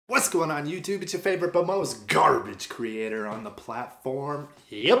What's going on YouTube? It's your favorite but most garbage creator on the platform.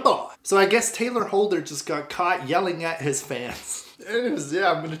 Yeah, boy. So I guess Tayler Holder just got caught yelling at his fans. Anyways,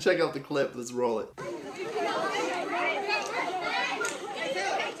 yeah, I'm gonna check out the clip. Let's roll it. Then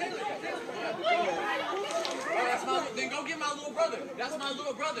go get my little brother. That's my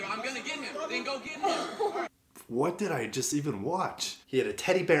little brother. I'm gonna get him. Then go get him. What did I just even watch? He had a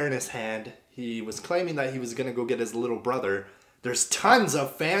teddy bear in his hand. He was claiming that he was gonna go get his little brother. There's tons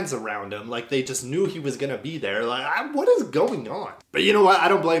of fans around him, like they just knew he was gonna be there. Like, what is going on? But you know what? I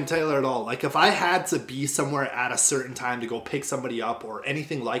don't blame Tayler at all. Like, if I had to be somewhere at a certain time to go pick somebody up or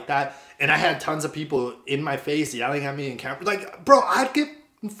anything like that, and I had tons of people in my face yelling at me in camera, like, bro, I'd get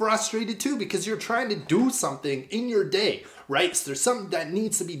frustrated too, because you're trying to do something in your day, right? So there's something that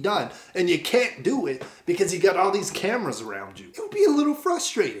needs to be done and you can't do it because you got all these cameras around you. It would be a little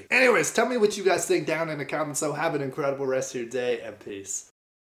frustrating. Anyways, tell me what you guys think down in the comments. So have an incredible rest of your day and peace.